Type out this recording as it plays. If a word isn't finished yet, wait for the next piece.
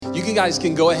You guys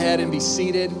can go ahead and be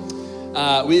seated.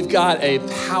 We've got a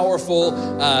powerful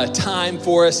time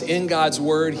for us in God's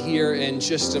Word here in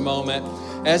just a moment.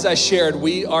 As I shared,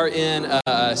 we are in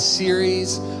a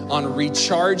series on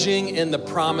recharging in the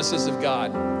promises of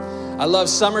God. I love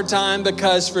summertime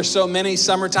because for so many,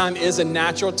 summertime is a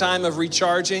natural time of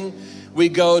recharging. We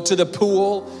go to the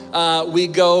pool, we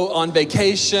go on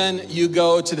vacation, you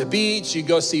go to the beach, you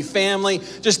go see family,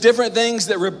 just different things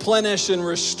that replenish and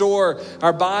restore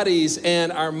our bodies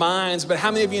and our minds. But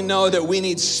how many of you know that we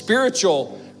need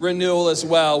spiritual renewal as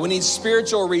well? We need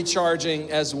spiritual recharging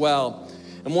as well.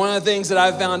 And one of the things that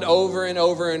I've found over and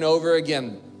over and over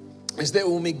again is that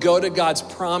when we go to God's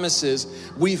promises,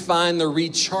 we find the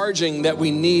recharging that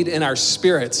we need in our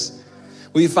spirits.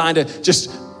 We find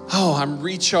I'm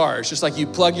recharged. Just like you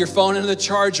plug your phone into the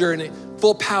charger and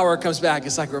full power comes back.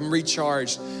 It's like I'm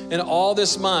recharged. And all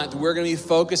this month, we're going to be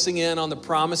focusing in on the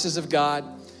promises of God,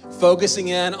 focusing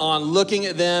in on looking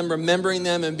at them, remembering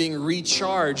them, and being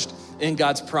recharged in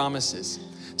God's promises.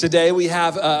 Today, we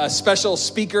have a special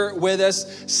speaker with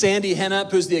us, Sandy Hennep,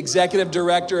 who's the executive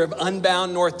director of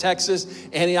Unbound North Texas,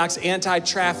 Antioch's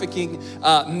anti-trafficking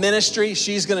ministry.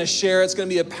 She's going to share. It's going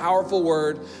to be a powerful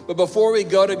word. But before we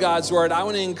go to God's word, I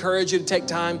want to encourage you to take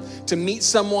time to meet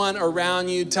someone around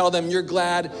you. Tell them you're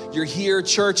glad you're here.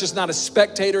 Church is not a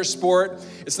spectator sport.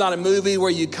 It's not a movie where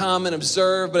you come and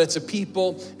observe, but it's a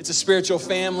people, it's a spiritual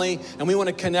family, and we want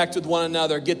to connect with one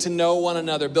another, get to know one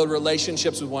another, build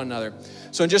relationships with one another.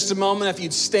 So in just a moment, if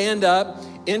you'd stand up,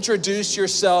 introduce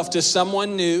yourself to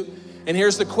someone new, and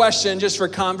here's the question just for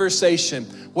conversation.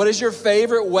 What is your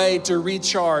favorite way to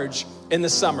recharge in the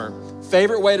summer?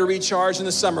 Favorite way to recharge in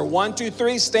the summer? 1, 2,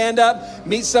 3, stand up,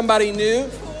 meet somebody new.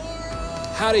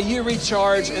 How do you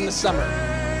recharge in the summer?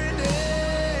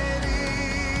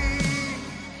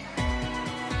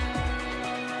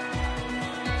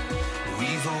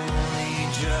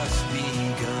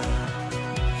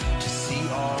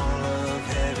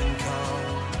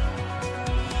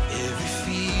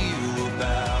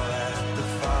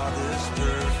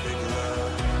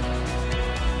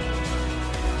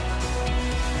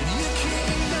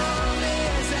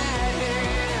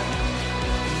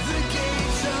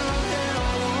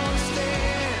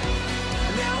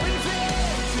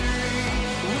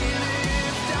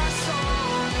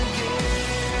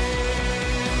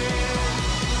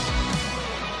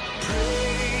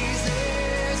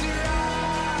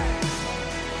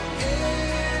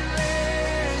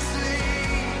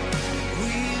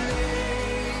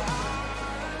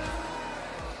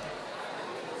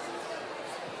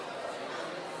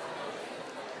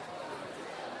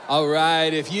 All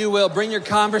right, if you will, bring your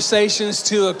conversations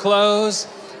to a close.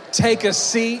 Take a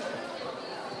seat.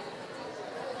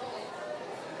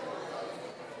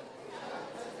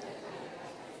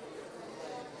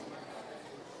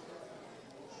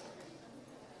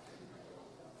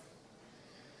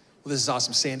 Well, this is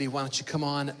awesome. Sandy, why don't you come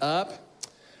on up?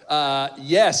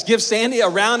 Yes, give Sandy a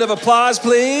round of applause,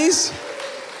 please.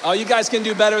 Oh, you guys can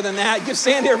do better than that. Give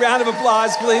Sandy a round of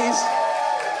applause, please.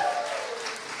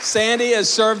 Sandy has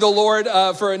served the Lord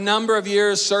for a number of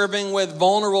years, serving with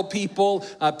vulnerable people,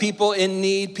 people in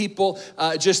need, people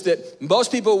just that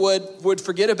most people would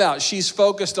forget about. She's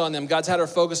focused on them. God's had her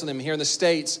focus on them here in the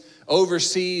States,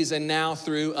 overseas, and now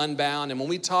through Unbound. And when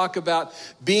we talk about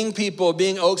being people,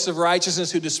 being oaks of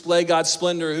righteousness who display God's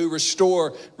splendor, who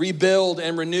restore, rebuild,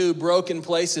 and renew broken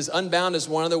places, Unbound is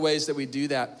one of the ways that we do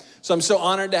that. So I'm so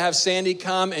honored to have Sandy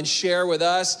come and share with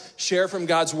us, share from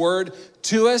God's word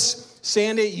to us.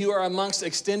 Sandy, you are amongst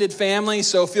extended family,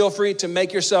 so feel free to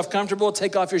make yourself comfortable.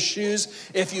 Take off your shoes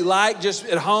if you like. Just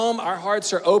at home, our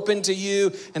hearts are open to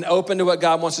you and open to what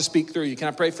God wants to speak through you. Can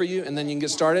I pray for you? And then you can get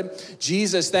started.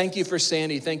 Jesus, thank you for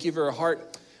Sandy. Thank you for her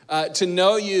heart to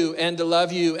know you and to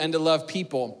love you and to love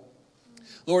people.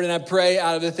 Lord, and I pray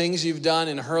out of the things you've done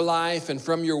in her life and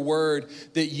from your word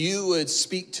that you would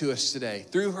speak to us today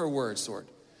through her words, Lord.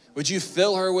 Would you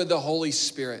fill her with the Holy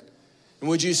Spirit? And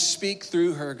would you speak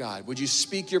through her, God? Would you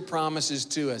speak your promises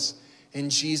to us? In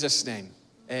Jesus' name,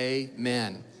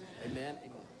 amen. Amen.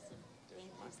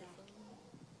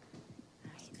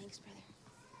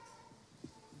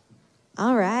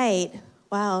 All right.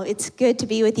 Wow, it's good to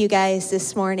be with you guys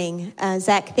this morning.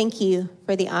 Zach, thank you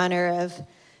for the honor of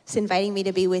inviting me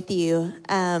to be with you.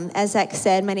 As Zach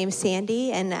said, my name is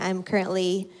Sandy, and I'm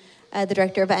currently the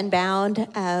director of Unbound.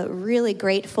 Really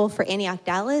grateful for Antioch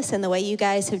Dallas and the way you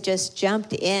guys have just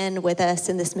jumped in with us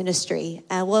in this ministry.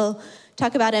 We'll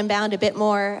talk about Unbound a bit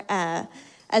more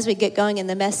as we get going in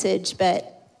the message,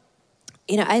 but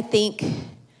I think,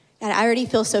 and I already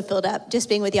feel so filled up just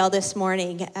being with y'all this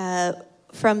morning.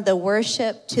 From the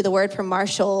worship to the word from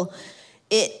Marshall,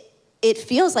 it it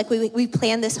feels like we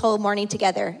planned this whole morning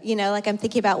together. Like I'm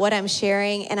thinking about what I'm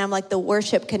sharing, and I'm like, the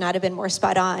worship could not have been more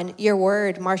spot on. Your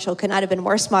word, Marshall, could not have been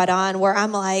more spot on, where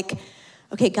I'm like,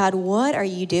 okay, God, what are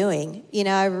you doing?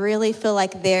 I really feel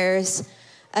like there's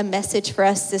a message for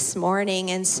us this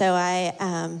morning. And so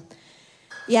I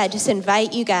just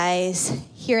invite you guys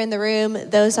here in the room,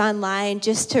 those online,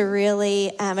 just to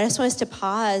really, I just want us to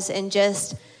pause and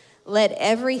just let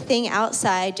everything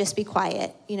outside just be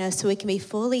quiet, so we can be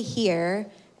fully here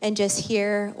and just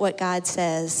hear what God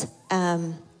says.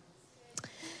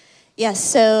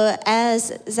 So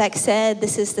as Zach said,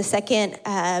 this is the second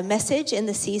message in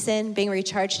the season, being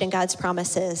recharged in God's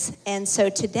promises. And so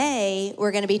today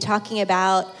we're going to be talking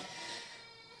about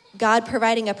God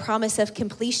providing a promise of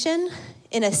completion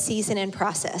in a season and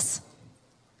process.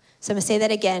 So I'm going to say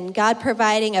that again. God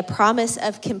providing a promise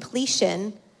of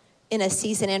completion in a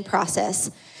season and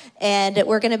process. And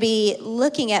we're going to be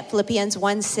looking at Philippians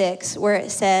 1:6, where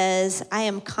it says, I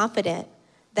am confident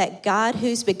that God,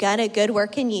 who's begun a good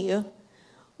work in you,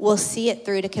 will see it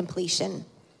through to completion.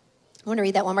 I want to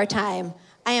read that one more time.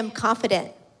 I am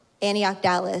confident, Antioch,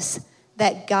 Dallas,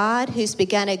 that God, who's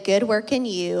begun a good work in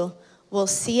you, will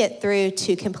see it through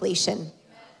to completion.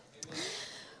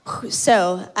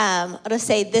 So I'll just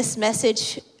say this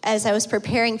message, as I was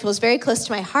preparing, feels very close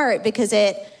to my heart, because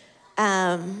it,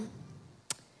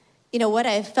 what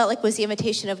I felt like was the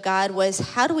invitation of God was,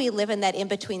 how do we live in that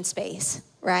in-between space,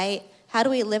 right? How do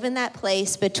we live in that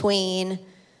place between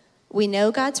we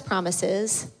know God's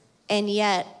promises, and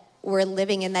yet we're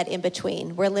living in that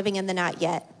in-between. We're living in the not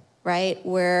yet, right?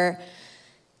 We're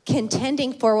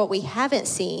contending for what we haven't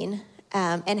seen,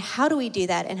 and how do we do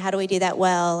that, and how do we do that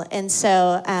well? And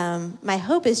so my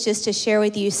hope is just to share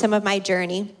with you some of my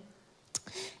journey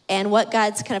and what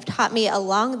God's kind of taught me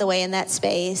along the way in that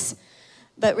space.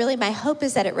 But really my hope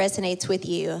is that it resonates with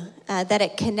you, that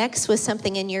it connects with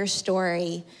something in your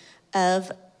story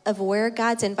of where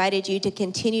God's invited you to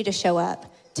continue to show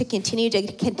up, to continue to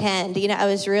contend. I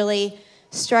was really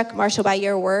struck, Marshall, by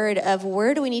your word of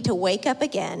where do we need to wake up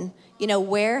again?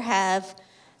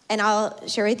 And I'll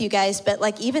share with you guys, but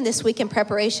like even this week in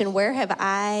preparation, where have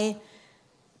I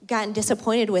gotten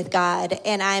disappointed with God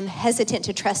and I'm hesitant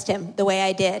to trust him the way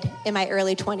I did in my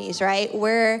early 20s, right?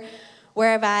 Where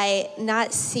have I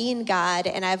not seen God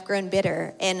and I've grown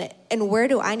bitter? And where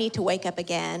do I need to wake up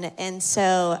again? And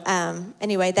so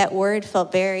anyway, that word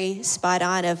felt very spot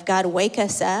on of God, wake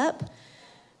us up,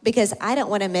 because I don't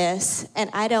want to miss, and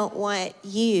I don't want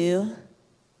you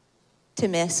to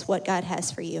miss what God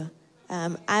has for you.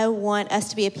 I want us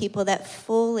to be a people that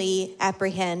fully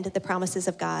apprehend the promises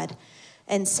of God.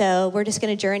 And so we're just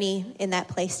going to journey in that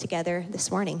place together this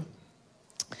morning.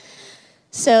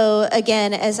 So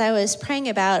again, as I was praying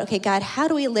about, okay, God, how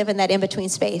do we live in that in-between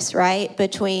space, right?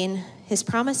 Between his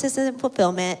promises and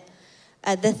fulfillment.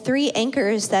 The three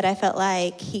anchors that I felt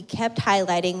like he kept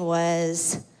highlighting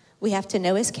was, we have to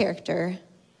know his character,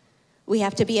 we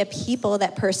have to be a people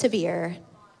that persevere,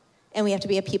 and we have to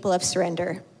be a people of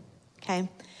surrender. Okay.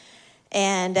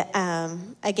 And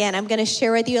again, I'm going to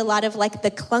share with you a lot of like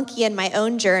the clunky in my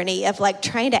own journey of like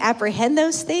trying to apprehend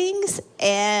those things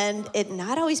and it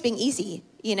not always being easy.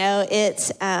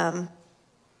 It's, I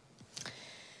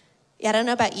don't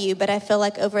know about you, but I feel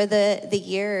like over the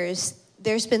years,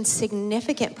 there's been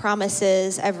significant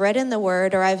promises I've read in the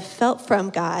word or I've felt from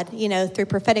God, through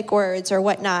prophetic words or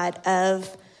whatnot,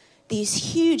 of these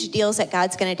huge deals that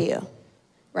God's going to do.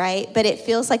 Right? But it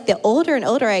feels like the older and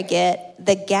older I get,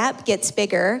 the gap gets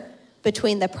bigger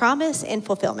between the promise and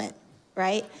fulfillment,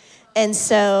 right? And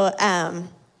so,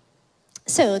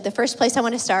 so the first place I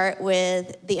want to start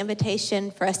with the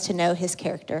invitation for us to know his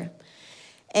character.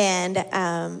 And,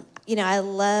 I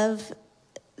love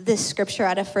this scripture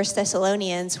out of 1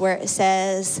 Thessalonians where it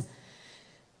says,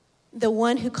 the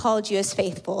one who called you is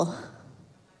faithful,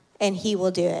 and he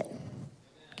will do it.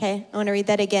 Okay? I want to read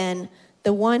that again.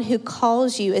 The one who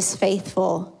calls you is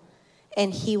faithful,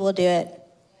 and he will do it.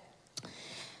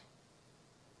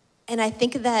 And I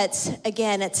think that's,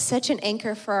 again, it's such an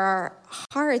anchor for our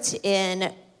hearts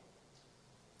in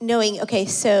knowing, okay,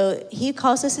 so he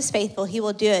calls us as faithful, he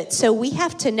will do it. So we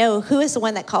have to know who is the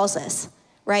one that calls us,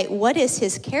 right? What is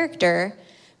his character?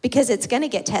 Because it's going to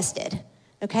get tested,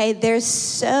 okay? There's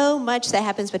so much that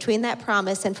happens between that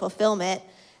promise and fulfillment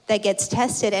that gets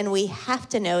tested, and we have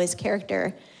to know his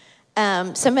character. So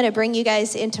I'm going to bring you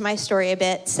guys into my story a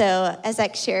bit. So as I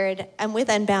shared, I'm with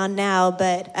Unbound now,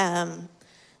 but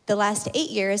the last 8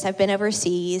 years I've been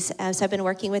overseas. So I've been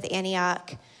working with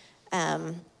Antioch,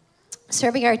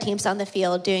 serving our teams on the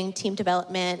field, doing team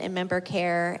development and member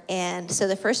care. And so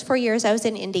the first 4 years I was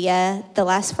in India. The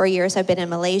last 4 years I've been in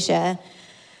Malaysia.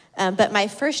 But my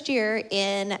first year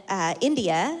in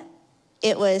India,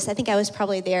 I think I was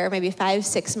probably there maybe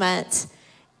 5-6 months.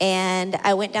 And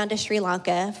I went down to Sri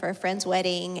Lanka for a friend's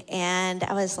wedding. And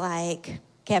I was like,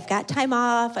 okay, I've got time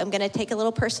off. I'm going to take a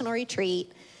little personal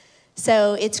retreat.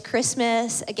 So it's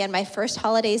Christmas, again, my first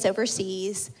holidays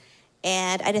overseas.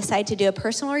 And I decided to do a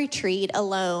personal retreat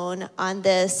alone on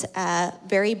this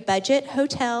very budget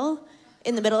hotel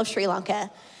in the middle of Sri Lanka.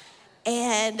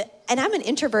 And I'm an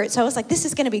introvert, so I was like, this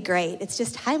is going to be great. It's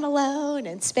just time alone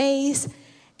and space.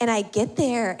 And I get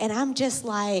there, and I'm just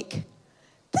like,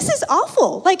 this is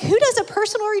awful. Like, who does a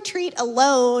personal retreat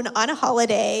alone on a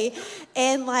holiday?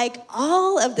 And like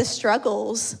all of the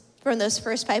struggles from those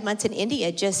first 5 months in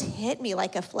India just hit me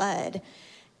like a flood.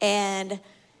 And,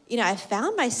 I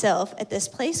found myself at this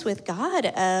place with God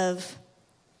of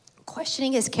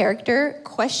questioning his character,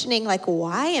 questioning like,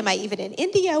 why am I even in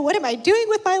India? What am I doing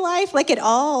with my life? Like it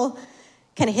all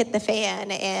kind of hit the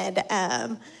fan.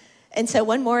 And so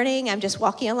one morning I'm just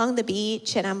walking along the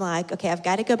beach and I'm like, okay, I've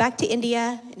got to go back to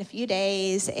India in a few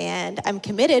days. And I'm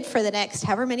committed for the next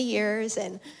however many years.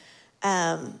 And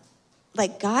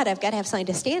like, God, I've got to have something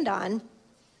to stand on.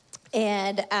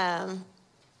 And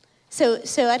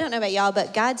so I don't know about y'all,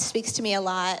 but God speaks to me a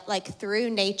lot, like through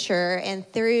nature and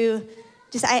through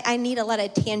just, I need a lot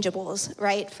of tangibles,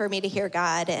 right, for me to hear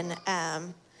God.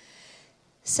 And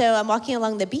so I'm walking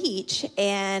along the beach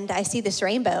and I see this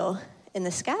rainbow in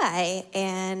the sky,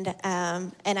 and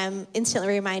I'm instantly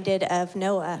reminded of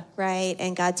Noah, right,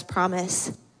 and God's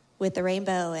promise with the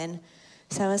rainbow. And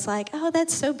so I was like, oh,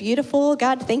 that's so beautiful.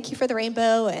 God, thank you for the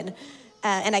rainbow. And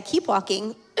I keep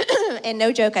walking, and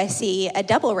no joke, I see a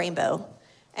double rainbow.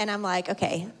 And I'm like,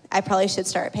 okay, I probably should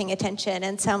start paying attention.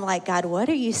 And so I'm like, God, what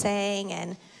are you saying?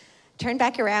 And turn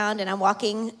back around, and I'm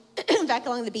walking back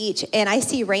along the beach, and I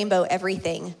see rainbow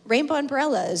everything. Rainbow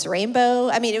umbrellas, rainbow.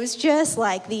 I mean, it was just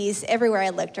like these everywhere I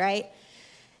looked, right?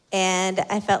 And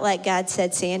I felt like God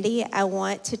said, Sandy, I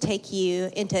want to take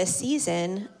you into a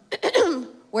season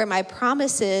where my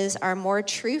promises are more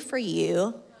true for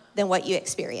you than what you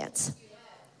experience.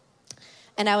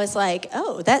 And I was like,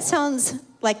 oh, that sounds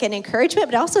like an encouragement,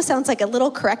 but it also sounds like a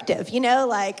little corrective,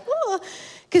 like, oh,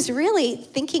 because really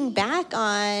thinking back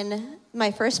on my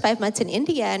first 5 months in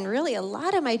India and really a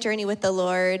lot of my journey with the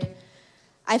Lord,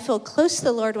 I feel close to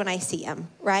the Lord when I see him,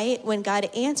 right? When God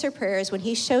answers prayers, when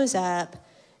he shows up,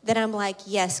 then I'm like,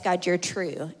 yes, God, you're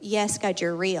true. Yes, God,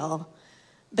 you're real.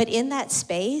 But in that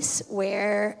space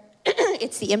where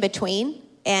it's the in-between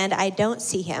and I don't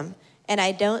see him and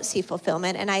I don't see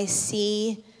fulfillment and I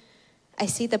see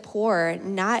the poor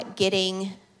not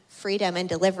getting freedom and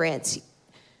deliverance,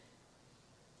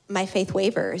 my faith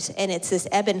wavers, and it's this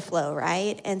ebb and flow,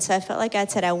 right? And so I felt like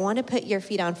God said, I want to put your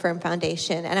feet on firm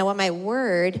foundation, and I want my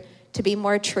word to be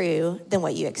more true than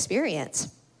what you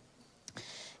experience.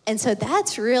 And so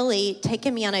that's really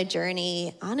taken me on a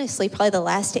journey, honestly, probably the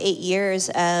last 8 years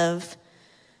of,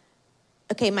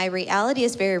 okay, my reality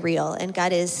is very real, and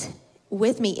God is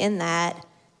with me in that,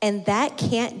 and that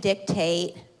can't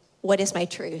dictate what is my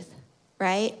truth,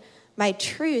 right? My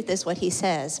truth is what he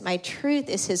says. My truth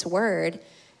is his word.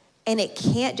 And it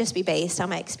can't just be based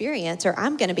on my experience or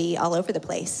I'm going to be all over the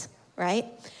place, right?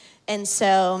 And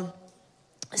so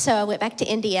I went back to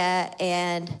India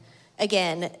and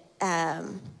again,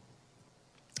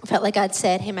 felt like God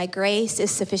said, hey, my grace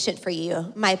is sufficient for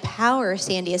you. My power,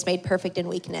 Sandy, is made perfect in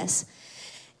weakness.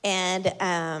 And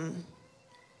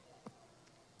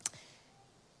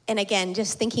again,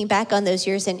 just thinking back on those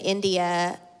years in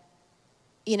India,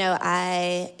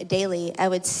 I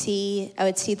would see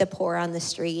the poor on the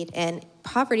street and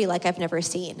poverty like I've never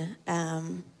seen.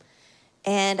 And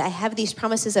I have these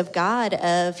promises of God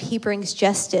of he brings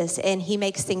justice and he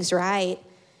makes things right,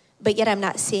 but yet I'm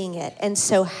not seeing it. And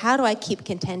so how do I keep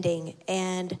contending?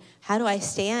 And how do I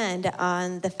stand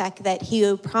on the fact that he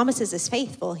who promises is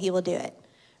faithful, he will do it,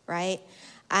 right?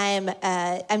 I'm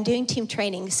doing team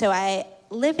training, so I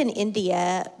live in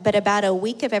India, but about a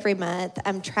week of every month,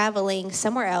 I'm traveling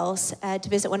somewhere else to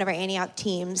visit one of our Antioch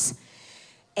teams.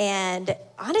 And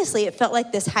honestly, it felt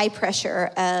like this high pressure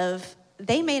of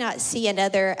they may not see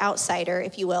another outsider,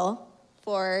 if you will,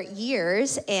 for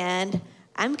years. And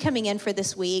I'm coming in for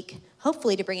this week,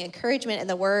 hopefully to bring encouragement in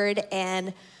the word.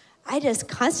 And I just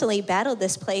constantly battled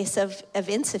this place of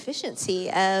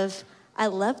insufficiency of, I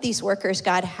love these workers,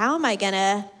 God. How am I going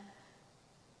to,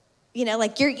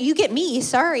 you get me,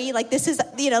 sorry. Like this is,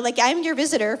 I'm your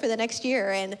visitor for the next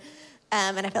year. And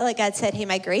I felt like God said, hey,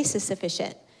 my grace is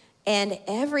sufficient. And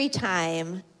every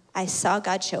time I saw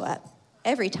God show up,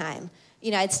 every time,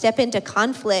 I'd step into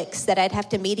conflicts that I'd have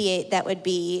to mediate that would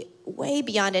be way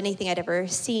beyond anything I'd ever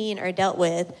seen or dealt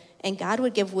with. and God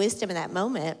would give wisdom in that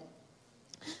moment.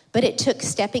 But it took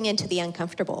stepping into the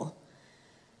uncomfortable.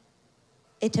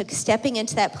 It took stepping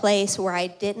into that place where I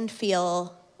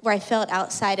felt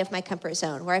outside of my comfort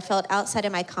zone, where I felt outside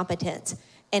of my competence.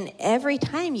 And every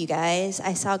time, you guys,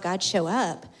 I saw God show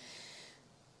up.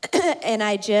 And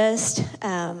I just,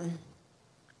 I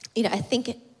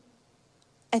think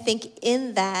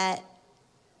in that,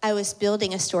 I was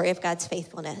building a story of God's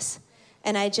faithfulness.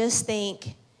 And I just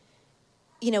think,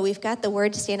 we've got the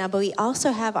word to stand on, but we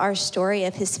also have our story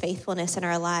of his faithfulness in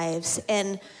our lives.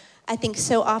 And I think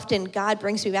so often God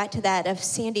brings me back to that of,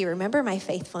 Sandy, remember my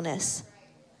faithfulness.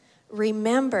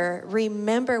 Remember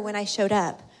when I showed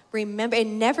up. Remember, it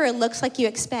never looks like you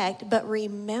expect, but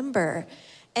remember.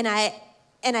 And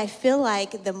I feel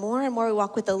like the more and more we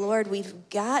walk with the Lord, we've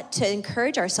got to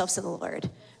encourage ourselves in the Lord,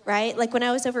 right? Like when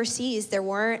I was overseas, there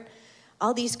weren't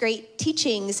all these great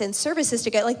teachings and services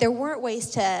to go. Like there weren't ways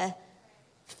to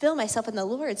fill myself in the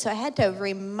Lord. So I had to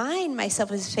remind myself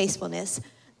of his faithfulness,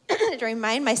 to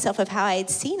remind myself of how I had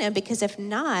seen him, because if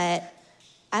not,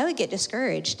 I would get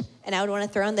discouraged and I would want to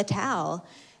throw in the towel.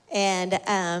 And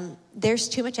there's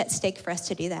too much at stake for us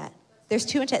to do that. There's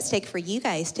too much at stake for you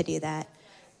guys to do that.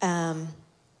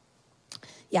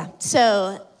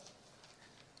 So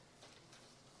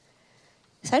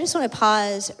I just want to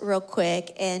pause real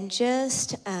quick and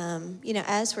just,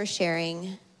 as we're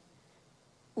sharing,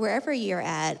 wherever you're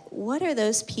at, what are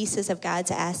those pieces of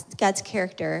God's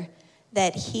character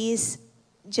that he's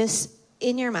just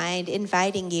in your mind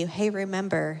inviting you, hey,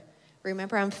 remember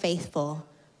I'm faithful.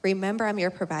 Remember I'm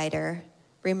your provider.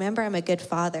 Remember I'm a good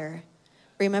father.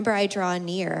 Remember I draw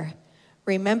near.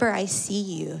 Remember I see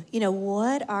you.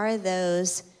 What are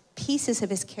those pieces of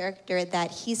his character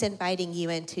that he's inviting you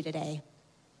into today?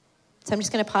 So I'm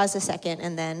just going to pause a second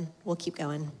and then we'll keep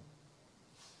going.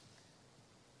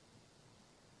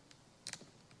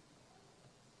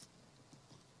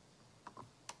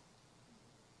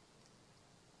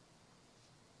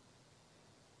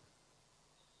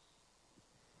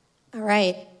 All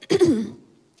right.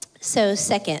 So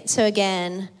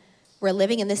again, we're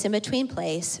living in this in-between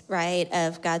place, right,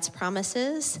 of God's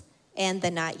promises and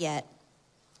the not yet.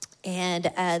 And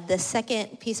the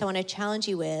second piece I want to challenge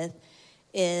you with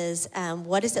is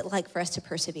what does it like for us to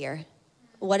persevere?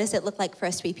 What does it look like for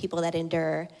us to be people that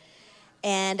endure?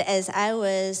 And as I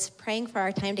was praying for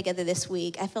our time together this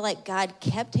week, I feel like God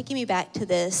kept taking me back to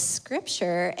this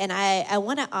scripture, and I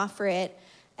want to offer it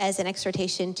as an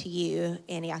exhortation to you,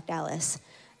 Antioch, Dallas.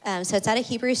 So it's out of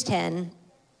Hebrews 10,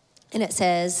 and it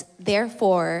says,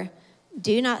 therefore,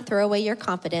 do not throw away your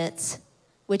confidence,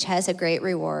 which has a great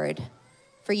reward,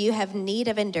 for you have need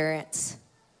of endurance,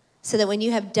 so that when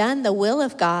you have done the will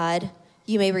of God,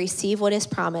 you may receive what is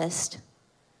promised.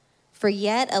 For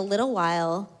yet a little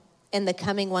while, and the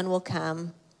coming one will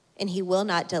come, and he will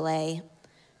not delay.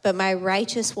 But my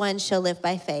righteous one shall live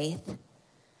by faith.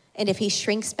 And if he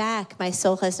shrinks back, my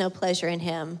soul has no pleasure in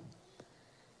him.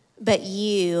 But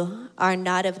you are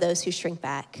not of those who shrink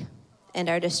back and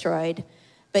are destroyed,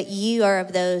 but you are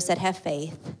of those that have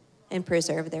faith and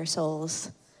preserve their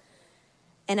souls.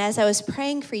 And as I was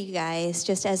praying for you guys,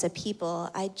 just as a people,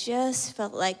 I just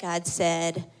felt like God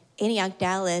said, Antioch,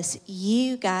 Dallas,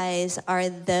 you guys are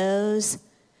those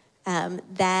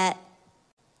that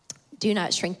do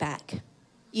not shrink back.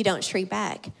 You don't shrink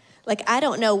back. Like, I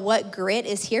don't know what grit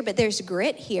is here, but there's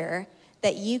grit here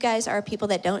that you guys are people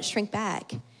that don't shrink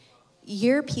back.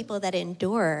 You're people that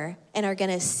endure and are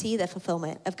going to see the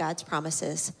fulfillment of God's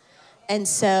promises. And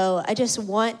so I just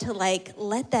want to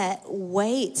let that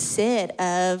weight sit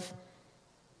of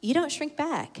you don't shrink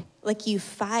back. Like, you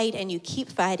fight and you keep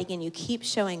fighting and you keep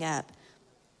showing up.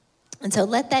 And so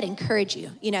let that encourage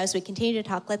you. As we continue to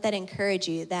talk, let that encourage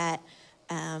you that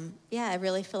I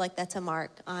really feel like that's a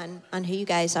mark on who you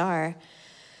guys are.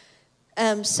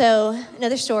 So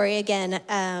another story again.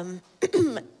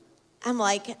 I'm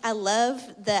like, I love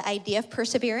the idea of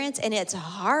perseverance, and it's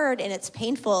hard and it's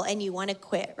painful and you want to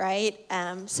quit, right?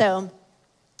 So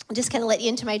I'll just kind of let you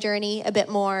into my journey a bit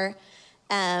more.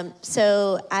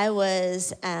 So I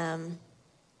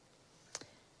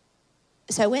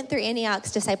went through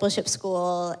Antioch's discipleship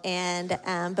school,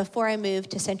 and before I moved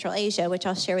to Central Asia, which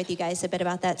I'll share with you guys a bit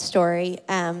about that story,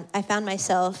 I found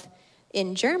myself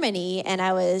in Germany, and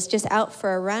I was just out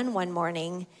for a run one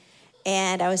morning,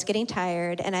 and I was getting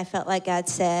tired, and I felt like God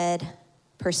said,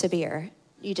 persevere.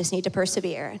 You just need to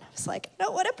persevere. And I was like, I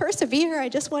don't want to persevere. I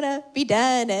just want to be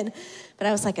done. But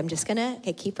I was like, I'm just going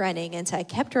to keep running. And so I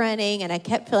kept running, and I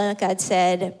kept feeling like God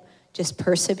said, just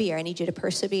persevere. I need you to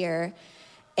persevere.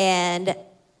 And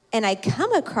I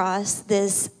come across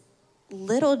this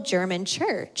little German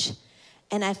church.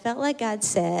 And I felt like God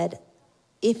said,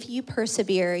 if you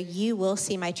persevere, you will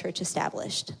see my church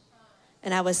established.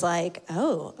 And I was like,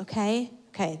 oh, okay.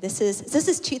 This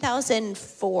is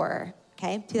 2004,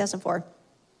 okay, 2004.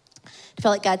 I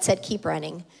felt like God said, keep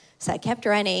running. So I kept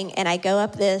running, and I go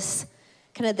up this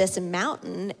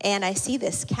mountain, and I see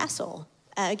this castle.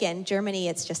 Again, Germany,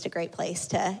 it's just a great place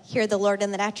to hear the Lord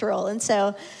in the natural. And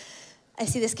so I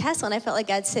see this castle, and I felt like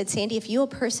God said, Sandy, if you will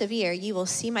persevere, you will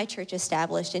see my church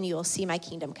established, and you will see my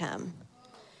kingdom come.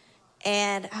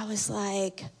 And I was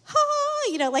like,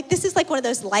 this is like one of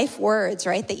those life words,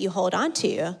 right, that you hold on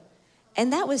to.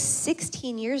 And that was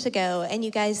 16 years ago. And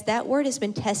you guys, that word has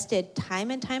been tested time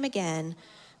and time again.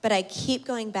 But I keep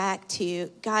going back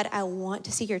to, God, I want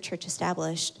to see your church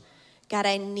established. God,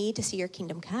 I need to see your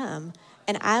kingdom come.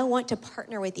 And I want to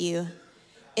partner with you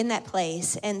in that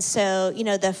place. And so,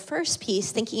 the first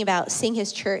piece, thinking about seeing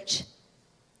his church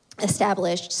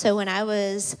established. So when I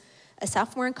was a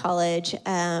sophomore in college,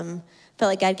 felt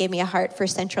like God gave me a heart for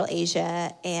Central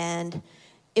Asia. And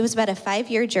it was about a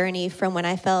 5-year journey from when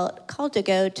I felt called to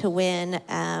go to when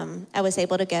I was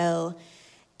able to go.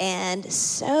 And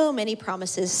so many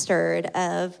promises stirred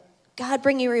of God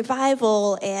bringing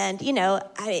revival and,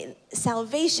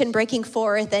 salvation breaking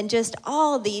forth and just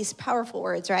all these powerful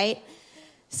words, right?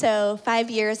 So 5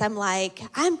 years, I'm like,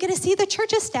 I'm going to see the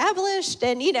church established.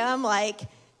 And, I'm like,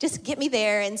 just get me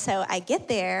there. And so I get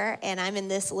there, and I'm in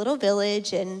this little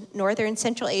village in northern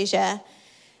Central Asia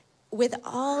with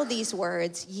all these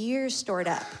words, years stored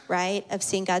up, right, of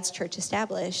seeing God's church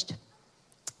established.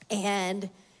 And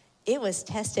it was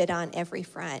tested on every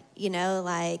front.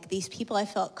 Like these people I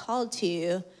felt called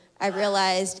to, I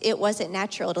realized it wasn't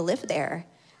natural to live there.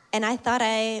 And I thought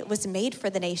I was made for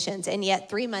the nations. And yet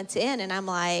 3 months in, and I'm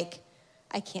like,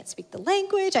 I can't speak the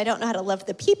language. I don't know how to love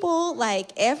the people.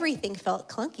 Like everything felt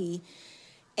clunky.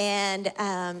 And,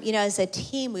 as a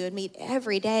team, we would meet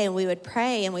every day and we would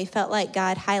pray, and we felt like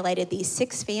God highlighted these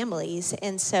 6 families.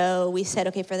 And so we said,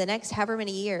 okay, for the next however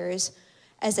many years,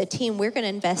 as a team, we're going to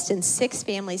invest in 6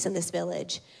 families in this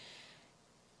village.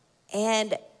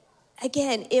 And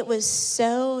again, it was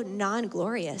so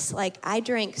non-glorious. Like I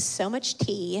drank so much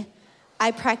tea.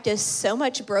 I practiced so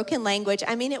much broken language.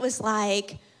 I mean, it was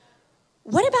like,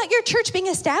 what about your church being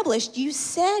established? You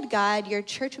said, God, your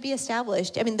church will be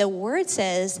established. I mean, the word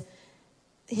says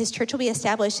his church will be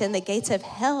established and the gates of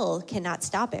hell cannot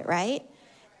stop it, right?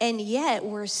 And yet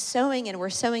we're sowing and we're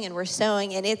sowing and we're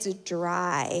sowing, and it's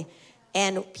dry.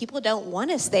 And people don't want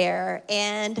us there.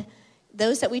 And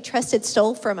those that we trusted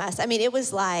stole from us. I mean, it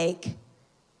was like,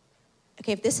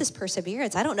 okay, if this is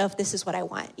perseverance, I don't know if this is what I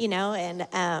want,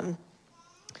 And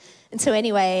so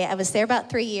anyway, I was there about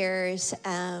 3 years.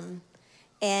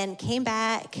 And came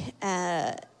back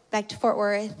to Fort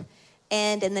Worth.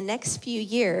 And in the next few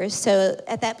years, so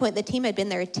at that point, the team had been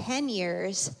there 10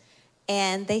 years,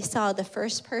 and they saw the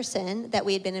first person that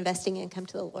we had been investing in come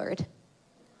to the Lord.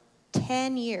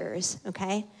 10 years,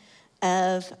 okay,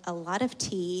 of a lot of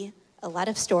tea, a lot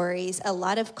of stories, a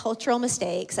lot of cultural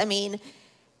mistakes. I mean,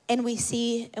 and we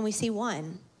see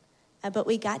one. But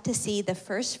we got to see the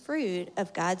first fruit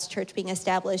of God's church being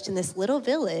established in this little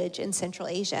village in Central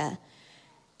Asia.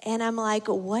 And I'm like,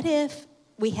 what if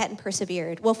we hadn't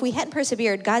persevered? Well, if we hadn't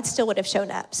persevered, God still would have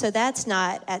shown up. So that's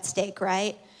not at stake,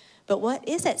 right? But what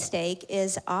is at stake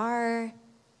is our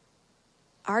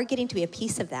getting to be a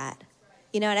piece of that.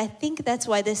 And I think that's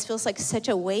why this feels like such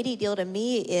a weighty deal to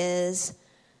me is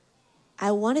I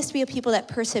want us to be a people that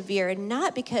persevere,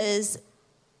 not because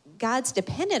God's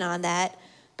dependent on that,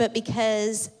 but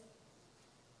because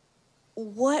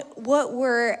what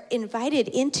we're invited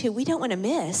into, we don't want to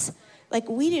miss. Like,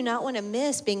 we do not want to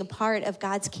miss being a part of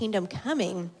God's kingdom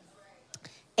coming.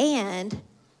 And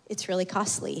it's really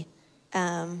costly.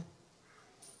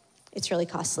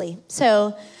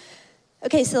 So,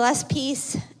 okay, so the last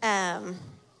piece on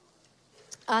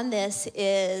this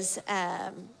is,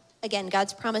 again,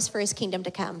 God's promise for his kingdom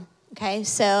to come. Okay,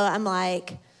 so I'm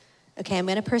like, okay, I'm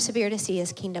going to persevere to see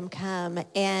his kingdom come.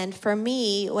 And for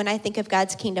me, when I think of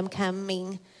God's kingdom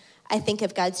coming, I think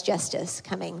of God's justice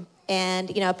coming. And,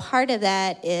 a part of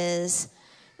that is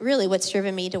really what's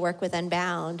driven me to work with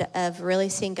Unbound, of really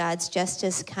seeing God's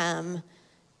justice come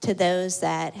to those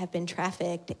that have been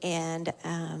trafficked. And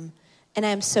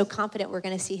I'm so confident we're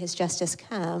going to see his justice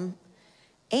come.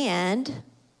 And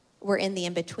we're in the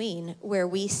in-between, where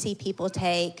we see people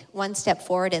take 1 step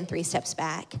forward and 3 steps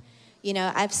back.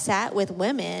 I've sat with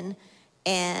women,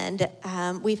 and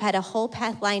we've had a whole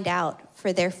path lined out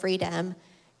for their freedom.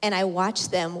 And I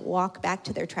watched them walk back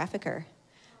to their trafficker.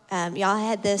 Y'all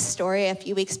had this story a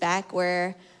few weeks back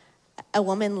where a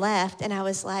woman left, and I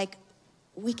was like,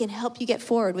 we can help you get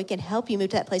forward. We can help you move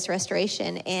to that place of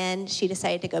restoration. And she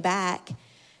decided to go back.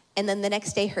 And then the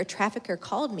next day, her trafficker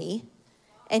called me,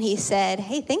 and he said,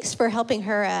 hey, thanks for helping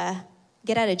her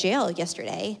get out of jail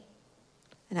yesterday.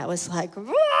 And I was like,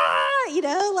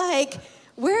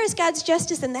 where is God's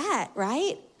justice in that,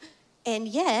 right? And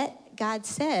yet, God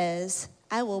says,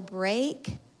 I will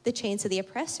break the chains of the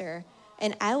oppressor,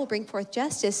 and I will bring forth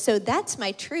justice. So that's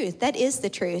my truth. That is the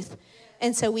truth.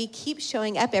 And so we keep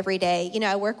showing up every day.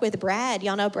 I work with Brad.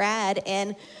 Y'all know Brad.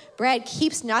 And Brad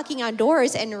keeps knocking on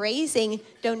doors and raising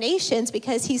donations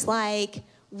because he's like,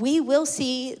 we will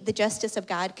see the justice of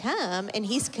God come. And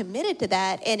he's committed to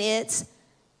that. And it's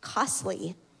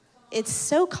costly. It's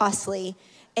so costly.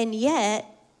 And yet,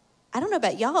 I don't know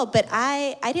about y'all, but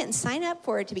I didn't sign up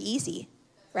for it to be easy,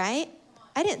 right?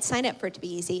 I didn't sign up for it to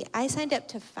be easy. I signed up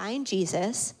to find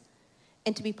Jesus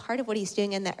and to be part of what he's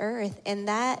doing in the earth. And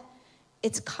that,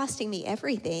 it's costing me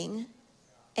everything.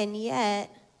 And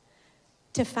yet,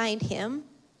 to find him,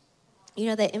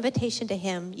 that invitation to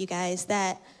him, you guys,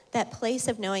 that place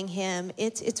of knowing him,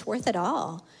 it's worth it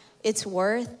all. It's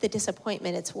worth the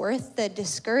disappointment. It's worth the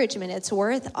discouragement. It's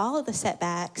worth all of the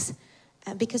setbacks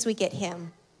because we get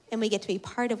him and we get to be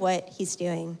part of what he's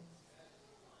doing.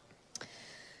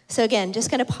 So again,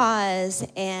 just going to pause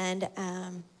and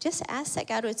just ask that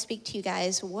God would speak to you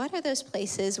guys. What are those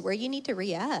places where you need to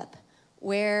re-up?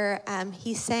 Where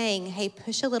he's saying, hey,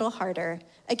 push a little harder.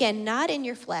 Again, not in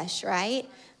your flesh, right?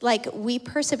 Like we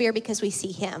persevere because we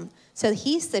see him. So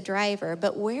he's the driver.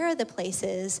 But where are the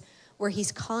places where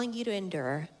he's calling you to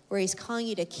endure, where he's calling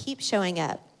you to keep showing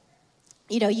up?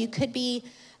 You could be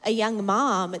a young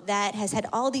mom that has had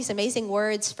all these amazing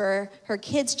words for her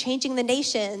kids changing the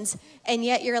nations, and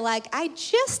yet you're like, I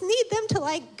just need them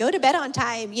to go to bed on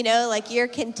time, you're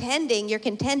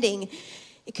contending.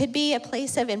 It could be a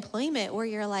place of employment where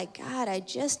you're like, God, I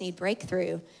just need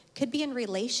breakthrough. It could be in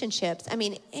relationships.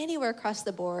 Anywhere across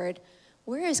the board.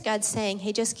 Where is God saying,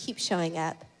 hey, just keep showing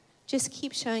up. Just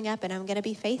keep showing up, and I'm going to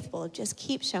be faithful. Just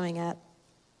keep showing up.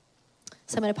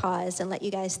 So I'm going to pause and let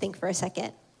you guys think for a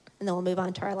second, and then we'll move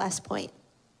on to our last point.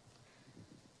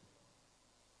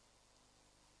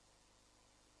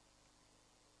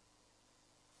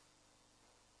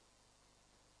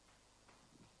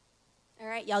 All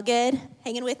right, y'all good?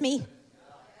 Hanging with me?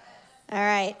 All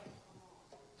right.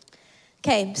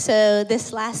 Okay, so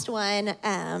this last one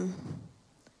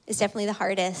is definitely the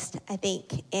hardest, I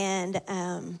think.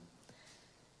 And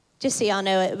just so y'all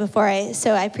know it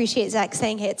so I appreciate Zach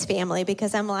saying, hey, it's family,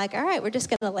 because I'm like, all right, we're just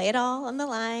going to lay it all on the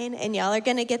line, and y'all are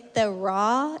going to get the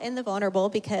raw and the vulnerable,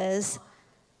 because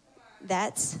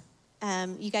that's,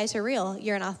 you guys are real.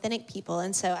 You're an authentic people,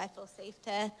 and so I feel safe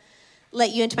to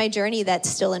let you into my journey that's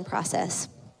still in process.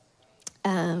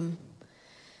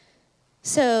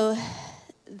 So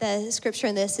the scripture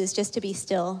in this is just to be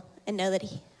still and know that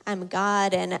I'm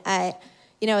God. And I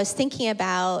was thinking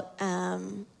about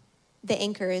the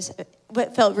anchors.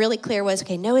 What felt really clear was,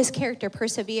 okay, know his character,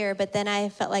 persevere. But then I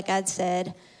felt like God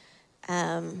said,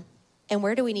 and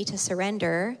where do we need to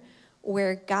surrender,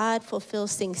 where God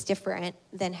fulfills things different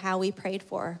than how we prayed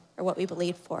for or what we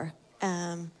believed for.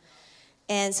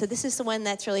 And so this is the one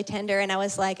that's really tender. And I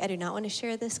was like, I do not want to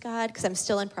share this, God, because I'm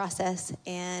still in process.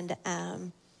 And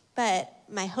but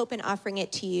my hope in offering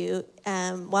it to you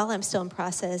while I'm still in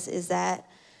process is that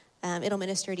it'll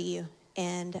minister to you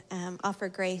and offer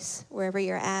grace wherever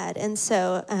you're at. And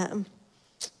so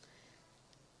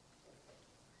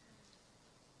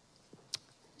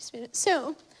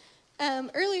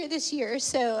earlier this year,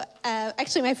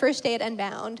 actually my first day at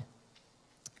Unbound,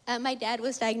 my dad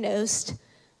was diagnosed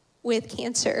with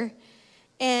cancer.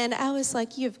 And I was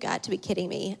like, you've got to be kidding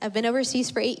me. I've been overseas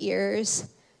for 8 years.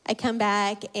 I come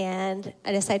back and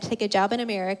I decide to take a job in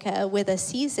America with a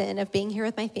season of being here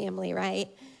with my family, right?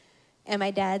 And my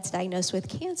dad's diagnosed with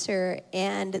cancer.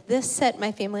 And this set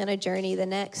my family on a journey the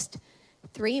next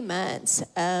 3 months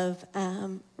of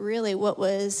really what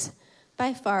was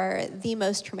by far the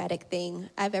most traumatic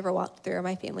thing I've ever walked through, or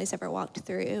my family's ever walked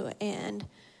through. And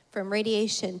from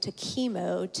radiation to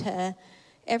chemo to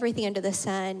everything under the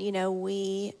sun,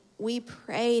 we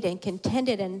prayed and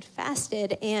contended and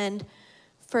fasted. And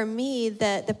for me,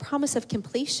 the promise of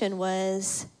completion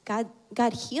was God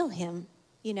heal him,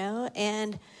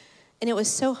 and it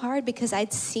was so hard because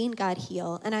I'd seen God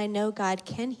heal, and I know God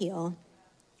can heal,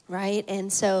 right?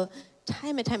 And so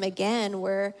time and time again,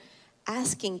 we're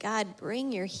asking God,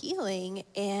 bring your healing,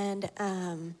 and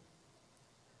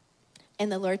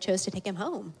the Lord chose to take him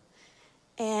home.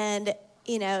 And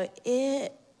I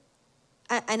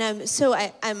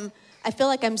feel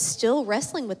like I'm still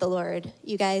wrestling with the Lord,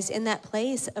 you guys, in that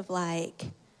place of like,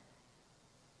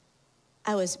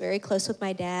 I was very close with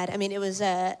my dad. I mean, it was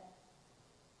and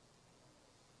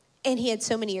he had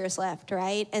so many years left,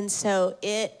 right? And so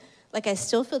I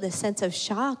still feel this sense of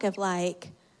shock of like,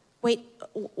 wait,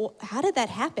 how did that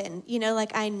happen? You know,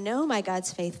 like I know my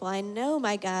God's faithful. I know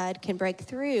my God can break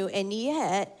through. And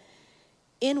yet,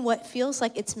 in what feels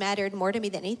like it's mattered more to me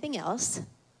than anything else,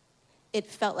 it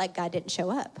felt like God didn't show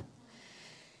up.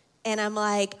 And I'm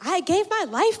like, I gave my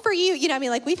life for you. You know, I mean,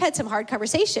 like we've had some hard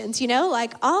conversations, you know,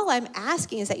 like all I'm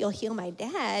asking is that you'll heal my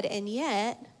dad. And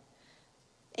yet,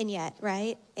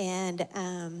 right? And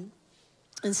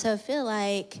so I feel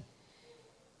like,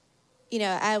 you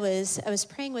know, I was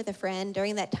praying with a friend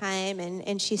during that time,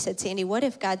 and she said, Sandy, what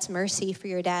if God's mercy for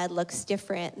your dad looks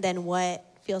different than what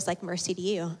feels like mercy to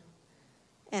you?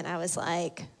 And I was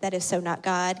like, that is so not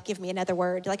God. Give me another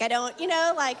word. Like, I don't, you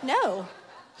know, like, no.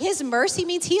 His mercy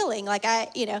means healing. Like,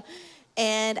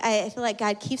 and I feel like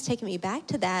God keeps taking me back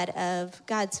to that of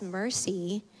God's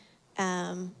mercy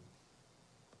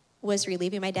was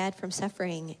relieving my dad from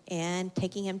suffering and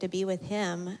taking him to be with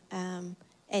him.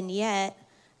 And yet,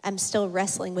 I'm still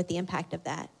wrestling with the impact of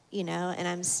that, you know, and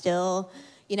I'm still,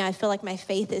 you know, I feel like my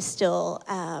faith is still,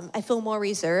 I feel more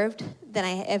reserved than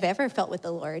I have ever felt with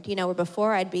the Lord, you know, where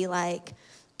before I'd be like,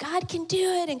 God can do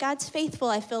it and God's faithful.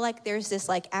 I feel like there's this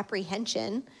like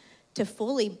apprehension to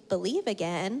fully believe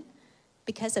again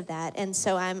because of that. And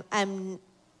so I'm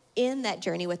in that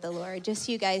journey with the Lord, just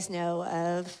so you guys know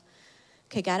of,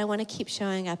 okay, God, I want to keep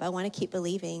showing up. I want to keep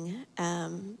believing.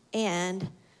 And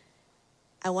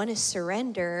I want to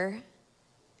surrender,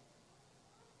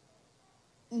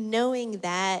 knowing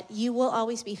that you will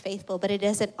always be faithful, but it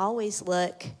doesn't always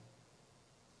look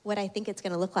what I think it's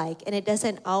going to look like. And it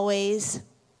doesn't always,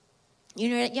 you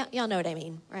know, y'all know what I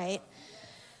mean, right?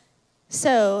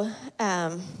 So,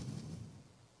 so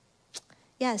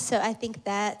I think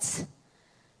that's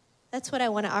what I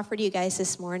want to offer to you guys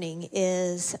this morning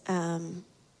is, we're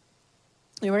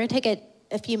going to take in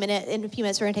a few minutes,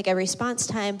 we're going to take a response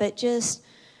time, but just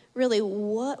really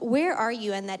where are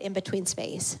you in that in-between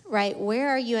space, right? Where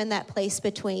are you in that place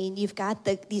between you've got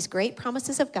these great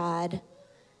promises of God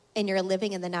and you're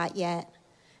living in the not yet?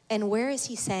 And where is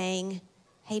he saying,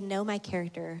 hey, know my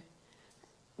character?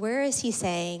 Where is he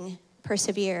saying,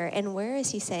 persevere? And where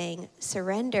is he saying,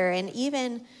 surrender? And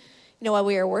even, you know, while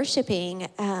we were worshiping,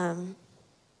 I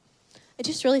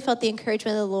just really felt the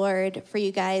encouragement of the Lord for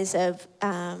you guys of,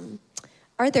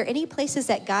 are there any places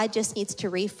that God just needs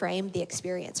to reframe the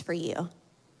experience for you?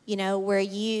 You know, where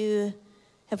you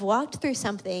have walked through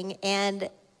something and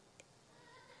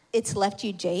it's left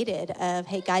you jaded of,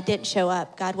 hey, God didn't show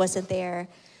up. God wasn't there.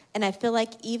 And I feel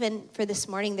like even for this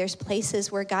morning, there's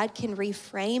places where God can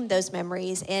reframe those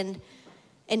memories and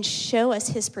show us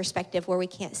his perspective where we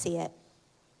can't see it.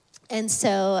 And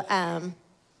so, so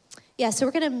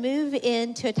we're going to move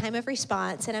into a time of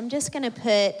response. And I'm just going to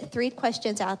put 3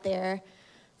 questions out there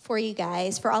for you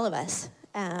guys, for all of us.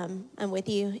 I'm with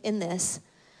you in this.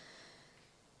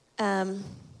 And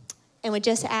would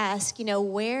just ask, you know,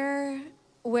 where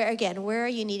are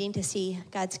you needing to see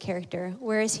God's character?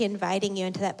 Where is he inviting you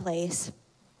into that place?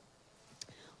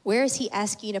 Where is he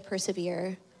asking you to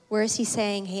persevere? Where is he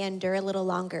saying, hey, endure a little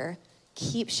longer?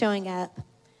 Keep showing up.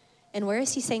 And where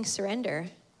is he saying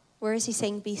surrender? Where is he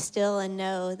saying be still and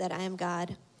know that I am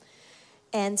God?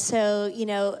 And so, you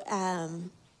know,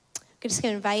 I'm just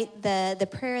going to invite the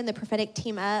prayer and the prophetic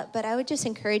team up. But I would just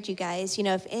encourage you guys, you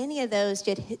know, if any of those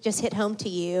just hit home to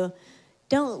you,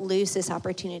 don't lose this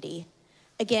opportunity.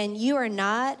 Again, you are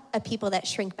not a people that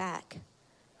shrink back.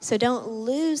 So don't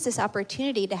lose this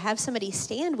opportunity to have somebody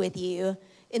stand with you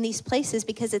in these places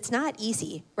because it's not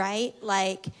easy, right?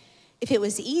 Like, if it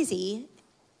was easy,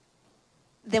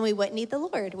 then we wouldn't need the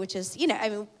Lord, which is, you know, I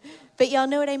mean, but y'all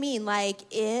know what I mean. Like,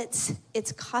 it's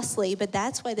costly, but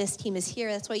that's why this team is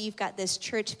here. That's why you've got this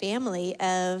church family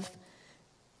of,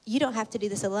 you don't have to do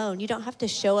this alone. You don't have to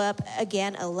show up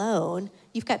again alone.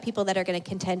 You've got people that are going to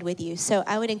contend with you. So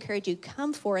I would encourage you,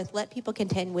 come forth, let people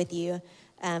contend with you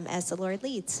as the Lord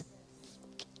leads.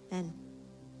 Amen.